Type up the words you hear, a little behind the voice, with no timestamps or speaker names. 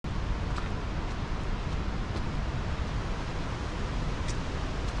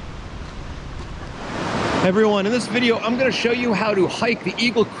Everyone, in this video I'm going to show you how to hike the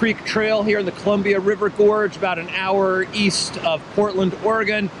Eagle Creek Trail here in the Columbia River Gorge, about an hour east of Portland,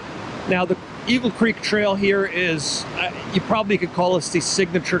 Oregon. Now the Eagle Creek Trail here is, you probably could call this the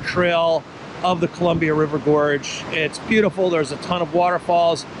signature trail of the Columbia River Gorge. It's beautiful, there's a ton of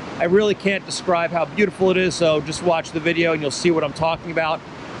waterfalls. I really can't describe how beautiful it is, so just watch the video and you'll see what I'm talking about.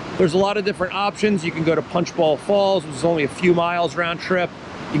 There's a lot of different options. You can go to Punchbowl Falls, which is only a few miles round trip.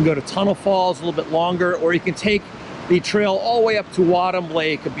 You can go to Tunnel Falls, a little bit longer, or you can take the trail all the way up to Wahtum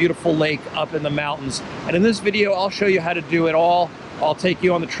Lake, a beautiful lake up in the mountains. And in this video, I'll show you how to do it all. I'll take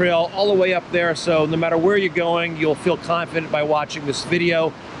you on the trail all the way up there, so no matter where you're going, you'll feel confident by watching this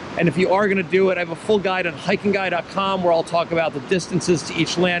video. And if you are going to do it, I have a full guide on HikingGuy.com where I'll talk about the distances to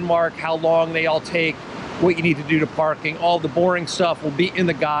each landmark, how long they all take, what you need to do to parking. All the boring stuff will be in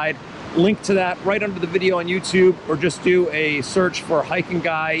the guide. Link to that right under the video on YouTube, or just do a search for Hiking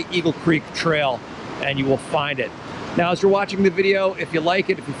Guy Eagle Creek Trail and you will find it. Now, as you're watching the video, if you like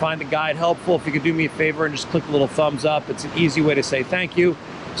it, if you find the guide helpful, if you could do me a favor and just click the little thumbs up, it's an easy way to say thank you.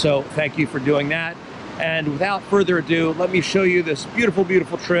 So thank you for doing that. And without further ado, let me show you this beautiful,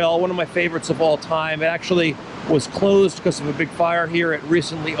 beautiful trail, one of my favorites of all time. It actually was closed because of a big fire here. It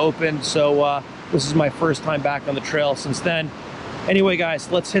recently opened, so this is my first time back on the trail since then. Anyway,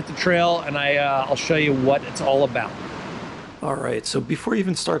 guys, let's hit the trail and I'll show you what it's all about. All right, so before you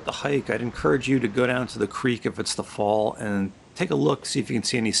even start the hike, I'd encourage you to go down to the creek if it's the fall and take a look, see if you can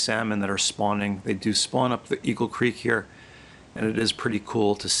see any salmon that are spawning. They do spawn up the Eagle Creek here, and it is pretty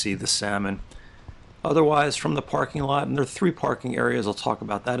cool to see the salmon. Otherwise, from the parking lot, and there are 3 parking areas, I'll talk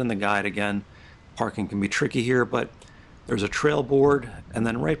about that in the guide again. Parking can be tricky here, but there's a trail board, and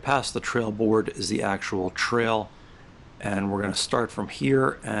then right past the trail board is the actual trail. And we're going to start from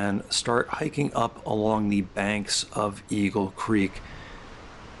here and start hiking up along the banks of Eagle Creek.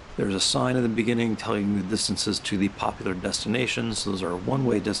 There's a sign in the beginning telling the distances to the popular destinations. Those are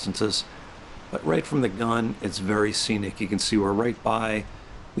one-way distances. But right from the gun, it's very scenic. You can see we're right by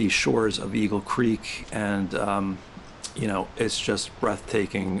the shores of Eagle Creek, and you know, it's just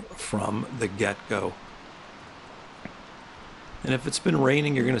breathtaking from the get-go. And if it's been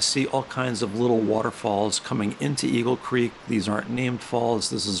raining, you're going to see all kinds of little waterfalls coming into Eagle Creek. These aren't named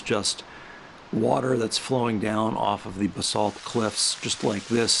falls. This is just water that's flowing down off of the basalt cliffs, just like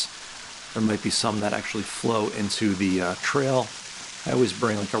this. There might be some that actually flow into the trail. I always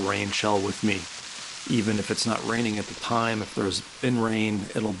bring like a rain shell with me. Even if it's not raining at the time, if there's been rain,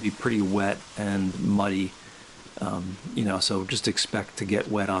 it'll be pretty wet and muddy. You know, so just expect to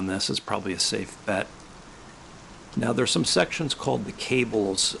get wet on this. Is probably a safe bet. Now, there's some sections called the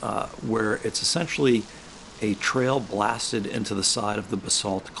cables where it's essentially a trail blasted into the side of the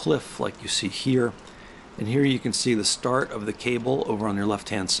basalt cliff like you see here. And here you can see the start of the cable over on your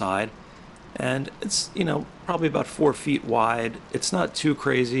left-hand side. And it's, you know, probably about 4 feet wide. It's not too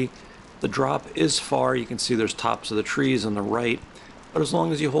crazy. The drop is far. You can see there's tops of the trees on the right. But as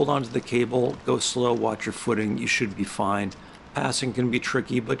long as you hold onto the cable, go slow, watch your footing, you should be fine. Passing can be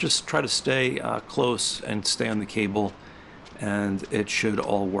tricky, but just try to stay close and stay on the cable, and it should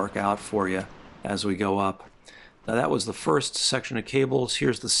all work out for you as we go up. Now, that was the first section of cables.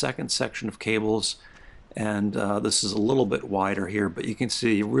 Here's the second section of cables, and this is a little bit wider here, but you can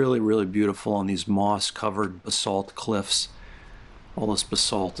see really, really beautiful on these moss-covered basalt cliffs. All this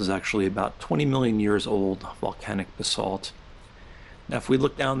basalt is actually about 20 million years old, volcanic basalt. Now, if we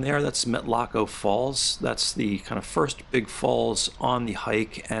look down there, that's Wahtum Falls. That's the kind of first big falls on the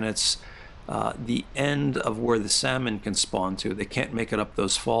hike, and it's the end of where the salmon can spawn to. They can't make it up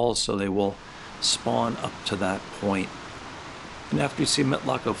those falls, so they will spawn up to that point. And after you see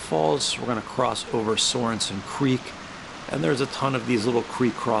Wahtum Falls, we're going to cross over Sorensen Creek, and there's a ton of these little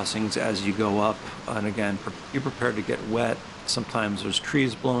creek crossings as you go up. And again, be prepared to get wet. Sometimes there's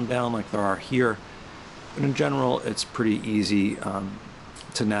trees blown down like there are here. But in general, it's pretty easy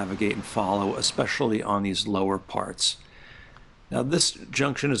to navigate and follow, especially on these lower parts. Now, this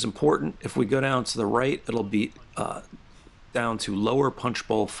junction is important. If we go down to the right, it'll be down to Lower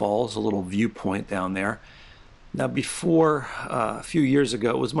Punchbowl Falls, a little viewpoint down there. Now, before, a few years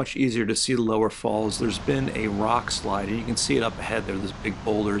ago, it was much easier to see the lower falls. There's been a rock slide, and you can see it up ahead there, those big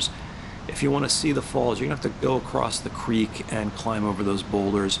boulders. If you want to see the falls, you're going to have to go across the creek and climb over those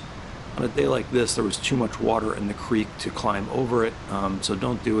boulders. On a day like this, there was too much water in the creek to climb over it, so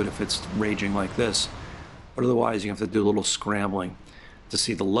don't do it if it's raging like this. But otherwise, you have to do a little scrambling to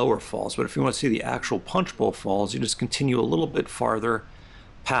see the lower falls. But if you want to see the actual Punchbowl Falls, you just continue a little bit farther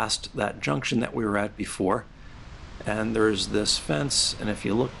past that junction that we were at before. And there's this fence, and if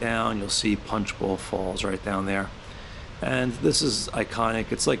you look down, you'll see Punchbowl Falls right down there. And this is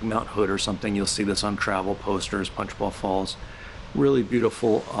iconic. It's like Mount Hood or something. You'll see this on travel posters, Punchbowl Falls. Really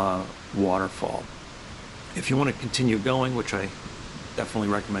beautiful waterfall. If you want to continue going, which I definitely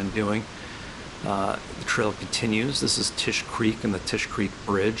recommend doing, the trail continues. This is Tish Creek and the Tish Creek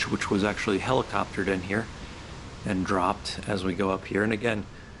Bridge, which was actually helicoptered in here and dropped as we go up here. And again,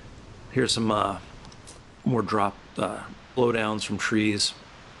 here's some more drop blowdowns from trees.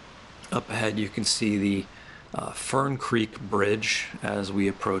 Up ahead you can see the Fern Creek Bridge as we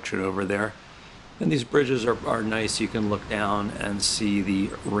approach it over there. And these bridges are nice. You can look down and see the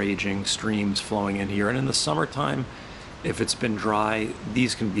raging streams flowing in here. And in the summertime, if it's been dry,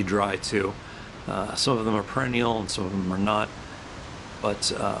 these can be dry too. Some of them are perennial and some of them are not.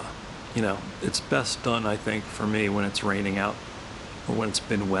 But, you know, it's best done, I think, for me when it's raining out or when it's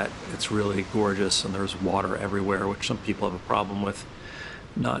been wet. It's really gorgeous and there's water everywhere, which some people have a problem with.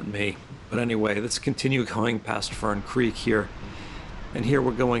 Not me. But anyway, let's continue going past Fern Creek here. And here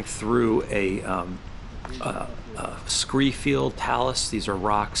we're going through a scree field, talus. These are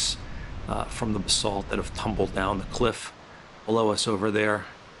rocks from the basalt that have tumbled down the cliff below us over there.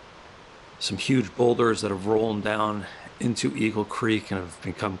 Some huge boulders that have rolled down into Eagle Creek and have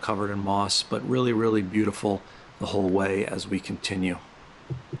become covered in moss, but really, really beautiful the whole way as we continue.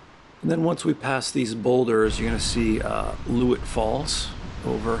 And then once we pass these boulders, you're going to see Lewitt Falls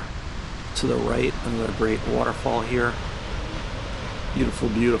over to the right, another great waterfall here. Beautiful,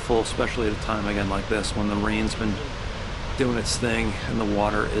 beautiful, especially at a time again like this when the rain's been doing its thing and the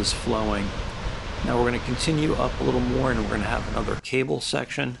water is flowing. Now we're going to continue up a little more and we're going to have another cable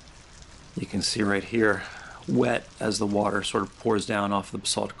section. You can see right here, wet as the water sort of pours down off the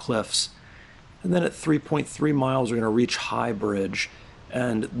basalt cliffs. And then at 3.3 miles, we're going to reach High Bridge.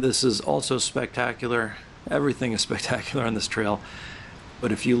 And this is also spectacular. Everything is spectacular on this trail.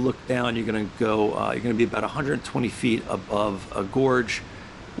 But if you look down, you're going to be about 120 feet above a gorge,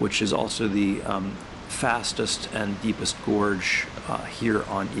 which is also the fastest and deepest gorge here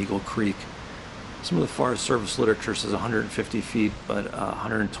on Eagle Creek. Some of the Forest Service literature says 150 feet, but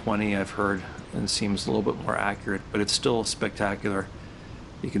 120 I've heard, and seems a little bit more accurate, but it's still spectacular.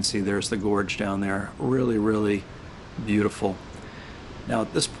 You can see there's the gorge down there. Really, really beautiful. Now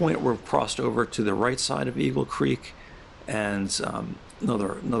at this point, we're crossed over to the right side of Eagle Creek, and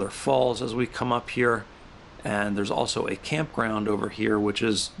another falls as we come up here. And there's also a campground over here, which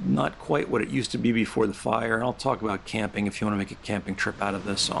is not quite what it used to be before the fire. And I'll talk about camping if you want to make a camping trip out of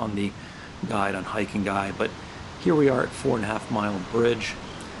this on the guide on Hiking Guy. But here we are at 4.5 Mile Bridge.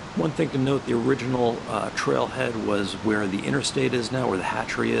 One thing to note, the original trailhead was where the interstate is now, where the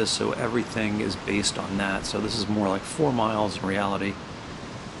hatchery is, so everything is based on that. So this is more like 4 miles in reality.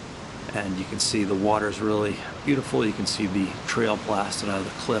 And you can see the water's really beautiful. You can see the trail blasted out of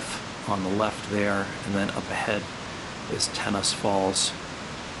the cliff on the left there, and then up ahead is Tennis Falls,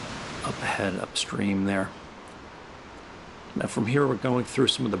 up ahead, upstream there. Now from here we're going through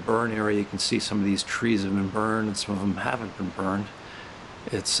some of the burn area. You can see some of these trees have been burned and some of them haven't been burned.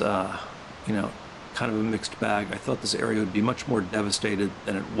 It's you know, kind of a mixed bag. I thought this area would be much more devastated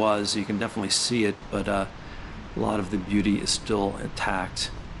than it was. You can definitely see it, but a lot of the beauty is still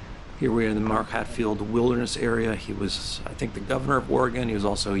intact. Here we are in the Mark Hatfield Wilderness area. He was, I think, the governor of Oregon. He was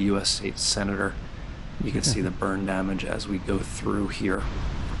also a U.S. state senator. You can see the burn damage as we go through here.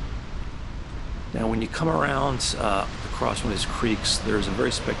 Now, when you come around across one of these creeks, there's a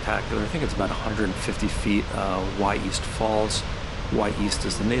very spectacular, I think it's about 150 feet, Wyeast Falls. Wyeast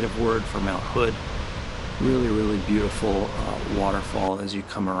is the native word for Mount Hood. Really, really beautiful waterfall as you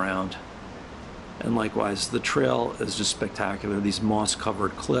come around. And likewise, the trail is just spectacular. These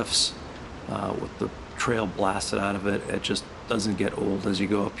moss-covered cliffs with the trail blasted out of it, it just doesn't get old as you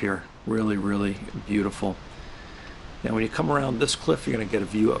go up here. Really, really beautiful. Now, when you come around this cliff, you're going to get a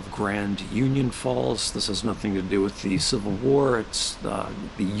view of Grand Union Falls. This has nothing to do with the Civil War. It's the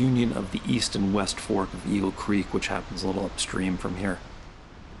union of the east and west fork of Eagle Creek, which happens a little upstream from here.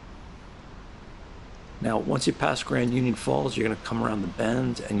 Now, once you pass Grand Union Falls, you're going to come around the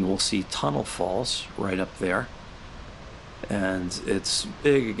bend and you will see Tunnel Falls right up there. And it's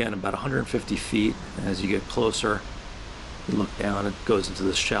big, again, about 150 feet. And as you get closer, you look down, it goes into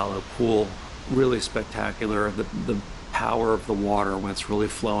this shallow pool. Really spectacular. The power of the water when it's really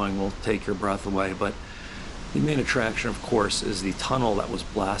flowing will take your breath away. But the main attraction, of course, is the tunnel that was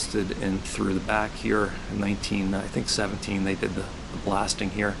blasted in through the back here in 1917. They did the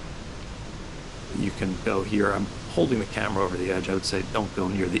blasting here. You can go here. I'm holding the camera over the edge. I would say don't go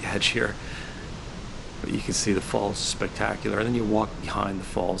near the edge here. But you can see the falls is spectacular. And then you walk behind the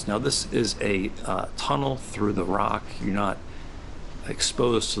falls. Now this is a tunnel through the rock. You're not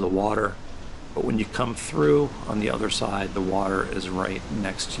exposed to the water. But when you come through on the other side, the water is right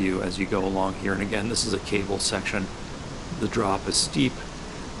next to you as you go along here. And again, this is a cable section. The drop is steep,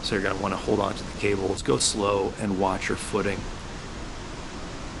 so you're going to want to hold on to the cables, go slow, and watch your footing.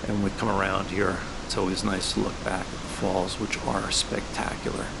 And when we come around here, it's always nice to look back at the falls, which are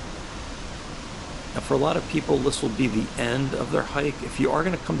spectacular. Now, for a lot of people, this will be the end of their hike. If you are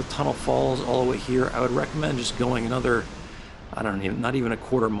going to come to Tunnel Falls all the way here, I would recommend just going another, not even a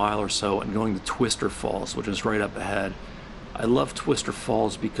quarter mile or so, and going to Twister Falls, which is right up ahead. I love Twister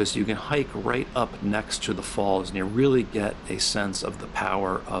Falls because you can hike right up next to the falls, and you really get a sense of the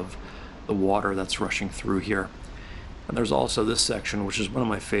power of the water that's rushing through here. And there's also this section, which is one of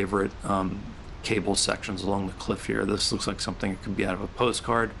my favorite cable sections along the cliff here. This looks like something that could be out of a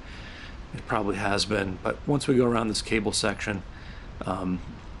postcard. It probably has been, but once we go around this cable section,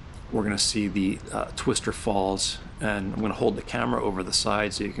 we're going to see the Twister Falls, and I'm going to hold the camera over the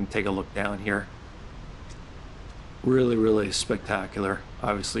side so you can take a look down here. Really, really spectacular.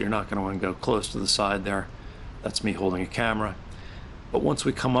 Obviously, you're not going to want to go close to the side there. That's me holding a camera. But once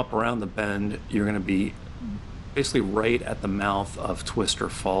we come up around the bend, you're going to be basically right at the mouth of Twister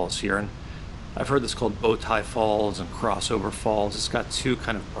Falls here. And I've heard this called Bowtie Falls and Crossover Falls. It's got two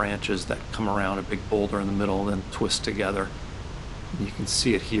kind of branches that come around a big boulder in the middle and then twist together. And you can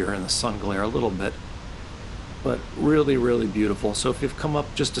see it here in the sun glare a little bit, but really, really beautiful. So if you've come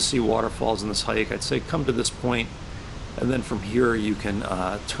up just to see waterfalls in this hike, I'd say come to this point, and then from here you can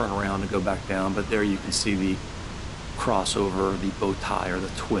turn around and go back down. But there you can see the crossover, the bowtie, or the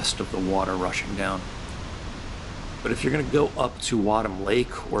twist of the water rushing down. But if you're going to go up to Wahtum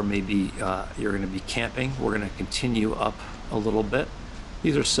Lake, or maybe you're going to be camping, we're going to continue up a little bit.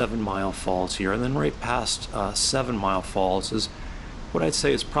 These are 7 Mile Falls here, and then right past 7 Mile Falls is what I'd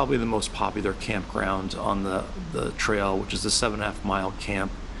say is probably the most popular campground on the trail, which is the 7.5 Mile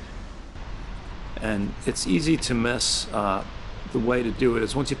Camp. And it's easy to miss. The way to do it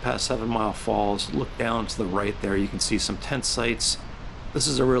is once you pass 7 Mile Falls, look down to the right there. You can see some tent sites. This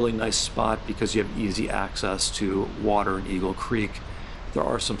is a really nice spot because you have easy access to water in Eagle Creek. There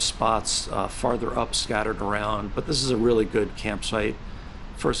are some spots farther up scattered around, but this is a really good campsite.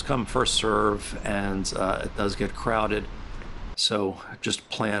 First come, first serve, and it does get crowded, so just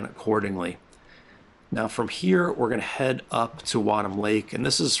plan accordingly. Now from here, we're going to head up to Wahtum Lake, and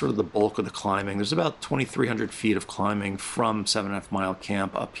this is sort of the bulk of the climbing. There's about 2,300 feet of climbing from 7.5 Mile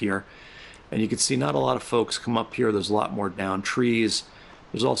Camp up here, and you can see not a lot of folks come up here. There's a lot more downed trees.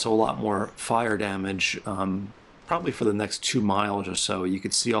 There's also a lot more fire damage, probably for the next 2 miles or so. You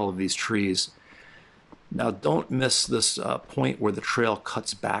can see all of these trees. Now don't miss this point where the trail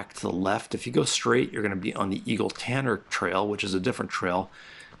cuts back to the left. If you go straight, you're going to be on the Eagle Tanner Trail, which is a different trail.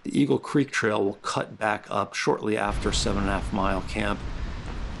 The Eagle Creek Trail will cut back up shortly after 7.5 Mile Camp.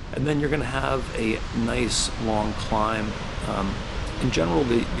 And then you're going to have a nice long climb. In general,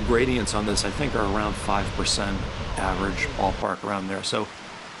 the gradients on this, I think, are around 5% average, ballpark around there. So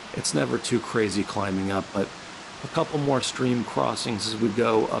it's never too crazy climbing up, but a couple more stream crossings as we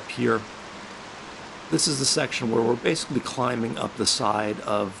go up here. This is the section where we're basically climbing up the side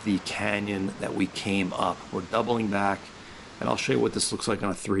of the canyon that we came up. We're doubling back, and I'll show you what this looks like on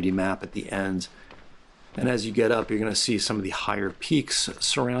a 3D map at the end. And as you get up, you're going to see some of the higher peaks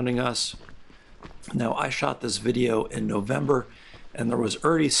surrounding us. Now, I shot this video in November, and there was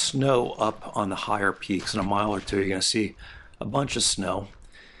already snow up on the higher peaks. In a mile or two, you're going to see a bunch of snow.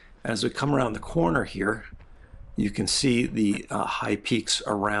 And as we come around the corner here, you can see the high peaks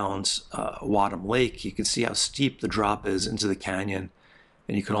around Wahtum Lake. You can see how steep the drop is into the canyon.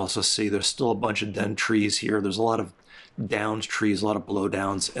 And you can also see there's still a bunch of den trees here. There's a lot of downed trees, a lot of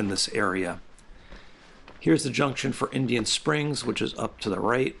blowdowns in this area. Here's the junction for Indian Springs, which is up to the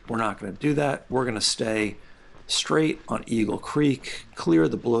right. We're not going to do that. We're going to stay straight on Eagle Creek, clear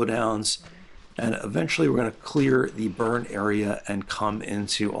the blowdowns, and eventually we're going to clear the burn area and come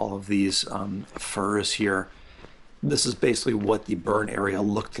into all of these firs here. This is basically what the burn area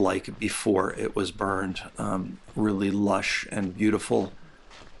looked like before it was burned. Really lush and beautiful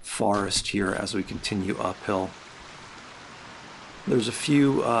forest here as we continue uphill. There's a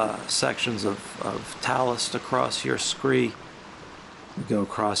few sections of talus to cross here, scree. We go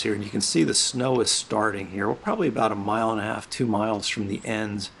across here, and you can see the snow is starting here. We're probably about 1.5 miles, 2 miles from the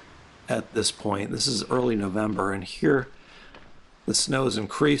end at this point. This is early November, and here the snow is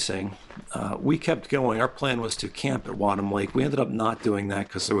increasing. We kept going. Our plan was to camp at Wahtum Lake. We ended up not doing that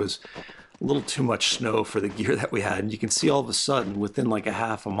because there was a little too much snow for the gear that we had. And you can see all of a sudden, within like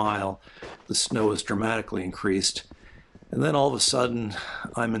 1/2 mile, the snow has dramatically increased. And then all of a sudden,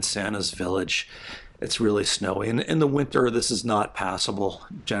 I'm in Santa's Village. It's really snowy. And in the winter, this is not passable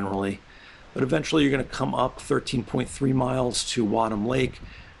generally. But eventually you're going to come up 13.3 miles to Wahtum Lake.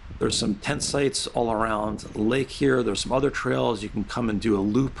 There's some tent sites all around the lake here. There's some other trails. You can come and do a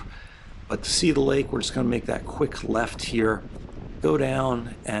loop. But to see the lake, we're just going to make that quick left here, go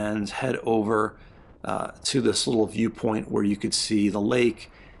down and head over to this little viewpoint where you could see the lake.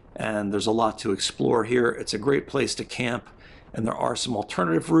 And there's a lot to explore here. It's a great place to camp. And there are some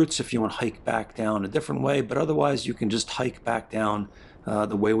alternative routes if you want to hike back down a different way. But otherwise, you can just hike back down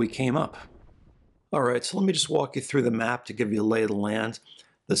the way we came up. All right, so let me just walk you through the map to give you a lay of the land.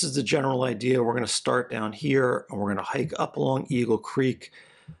 This is the general idea. We're going to start down here, and we're going to hike up along Eagle Creek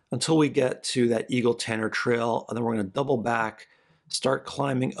until we get to that Eagle Tanner Trail, and then we're going to double back, start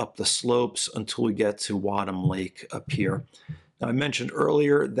climbing up the slopes until we get to Wahtum Lake up here. Now, I mentioned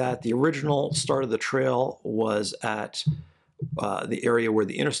earlier that the original start of the trail was at the area where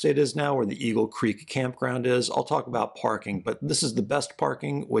the interstate is now, where the Eagle Creek campground is. I'll talk about parking, but this is the best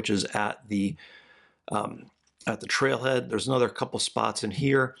parking, which is at the trailhead. There's another couple spots in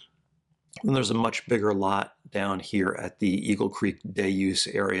here, and there's a much bigger lot down here at the Eagle Creek day use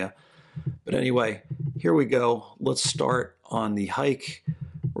area. But anyway, here we go. Let's start on the hike.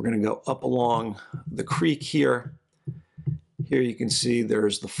 We're going to go up along the creek here. Here you can see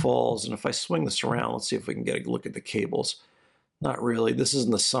there's the falls, and if I swing this around, let's see if we can get a look at the cables. Not really. This is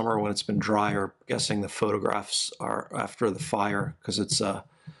in the summer when it's been drier. I'm guessing the photographs are after the fire because it's a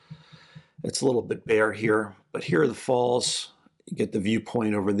little bit bare here. But here are the falls. You get the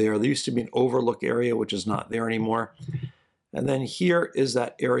viewpoint over there. There used to be an overlook area, which is not there anymore. And then here is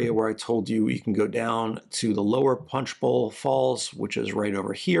that area where I told you you can go down to the lower Punchbowl Falls, which is right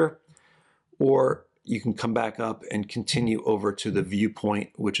over here, or you can come back up and continue over to the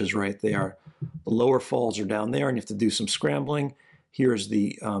viewpoint, which is right there. The lower falls are down there, and you have to do some scrambling. Here's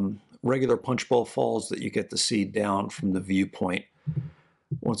the regular Punchbowl Falls that you get to see down from the viewpoint.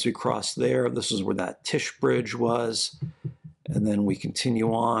 Once we cross there, this is where that Tish Bridge was. And then we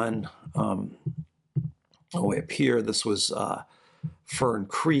continue on all the way up here. This was Fern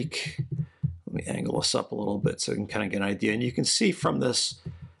Creek. Let me angle this up a little bit so you can kind of get an idea. And you can see from this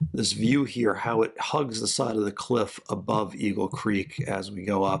view here how it hugs the side of the cliff above Eagle Creek as we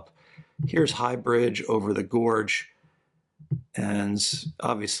go up. Here's High Bridge over the gorge. And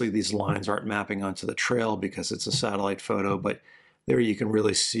obviously these lines aren't mapping onto the trail because it's a satellite photo, but there you can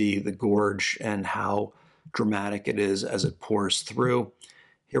really see the gorge and how dramatic it is as it pours through.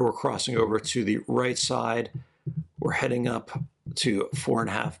 Here we're crossing over to the right side. We're heading up to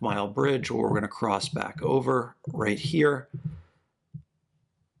 4.5 Mile Bridge where we're going to cross back over right here.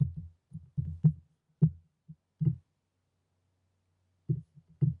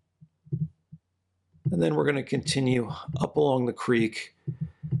 And then we're going to continue up along the creek,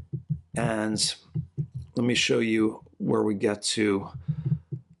 and let me show you where we get to.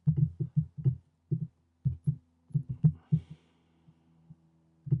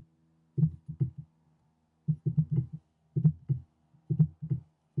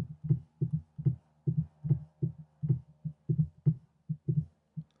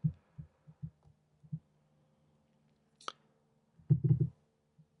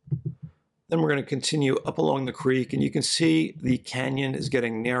 Then we're going to continue up along the creek, and you can see the canyon is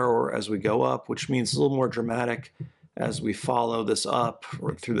getting narrower as we go up, which means it's a little more dramatic as we follow this up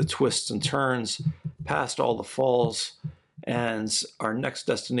or through the twists and turns, past all the falls, and our next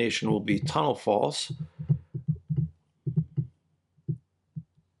destination will be Tunnel Falls.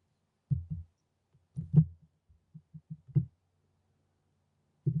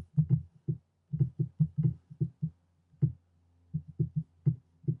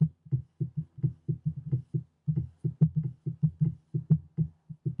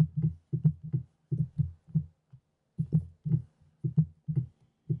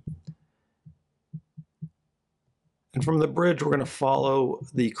 And from the bridge, we're going to follow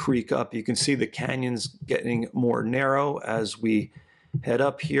the creek up. You can see the canyon's getting more narrow as we head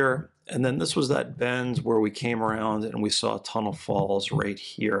up here. And then this was that bend where we came around and we saw Tunnel Falls right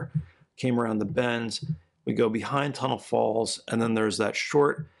here. Came around the bend, we go behind Tunnel Falls, and then there's that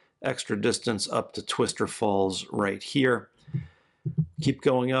short extra distance up to Twister Falls right here. Keep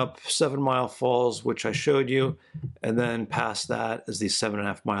going up 7 Mile Falls, which I showed you, and then past that is the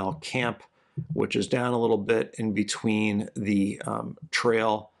 7.5 Mile Camp, which is down a little bit in between the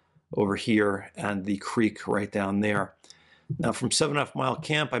trail over here and the creek right down there. Now from 7.5 Mile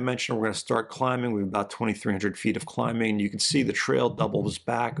Camp, I mentioned we're going to start climbing. We have about 2,300 feet of climbing. You can see the trail doubles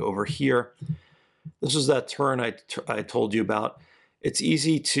back over here. This is that turn I told you about. It's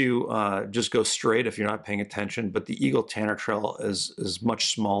easy to just go straight if you're not paying attention, but the Eagle Tanner Trail is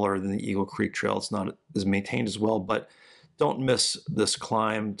much smaller than the Eagle Creek Trail. It's not as maintained as well, but don't miss this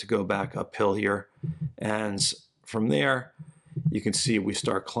climb to go back uphill here. And from there, you can see we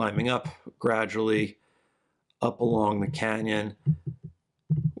start climbing up gradually up along the canyon.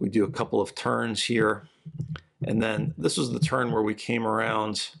 We do a couple of turns here. And then this was the turn where we came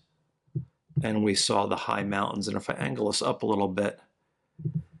around and we saw the high mountains. And if I angle this up a little bit,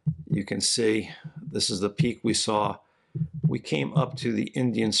 you can see this is the peak we saw. We came up to the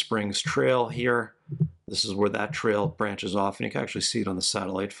Indian Springs Trail here. This is where that trail branches off, and you can actually see it on the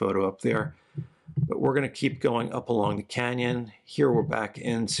satellite photo up there. But we're going to keep going up along the canyon. Here we're back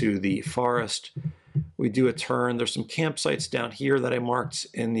into the forest. We do a turn. There's some campsites down here that I marked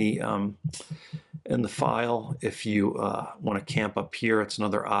in the file. If you want to camp up here, it's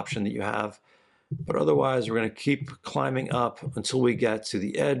another option that you have. But otherwise, we're going to keep climbing up until we get to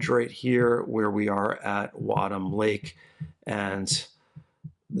the edge right here where we are at Wahtum Lake. And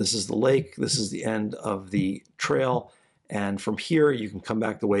this is the lake. This is the end of the trail. And from here, you can come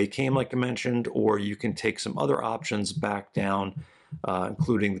back the way you came, like I mentioned, or you can take some other options back down,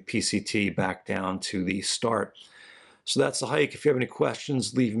 including the PCT back down to the start. So that's the hike. If you have any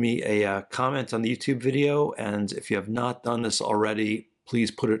questions, leave me a comment on the YouTube video. And if you have not done this already,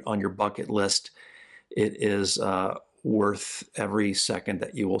 please put it on your bucket list. It is worth every second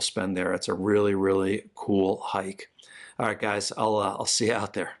that you will spend there. It's a really, really cool hike. All right, guys, I'll see you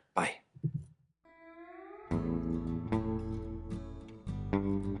out there. Bye.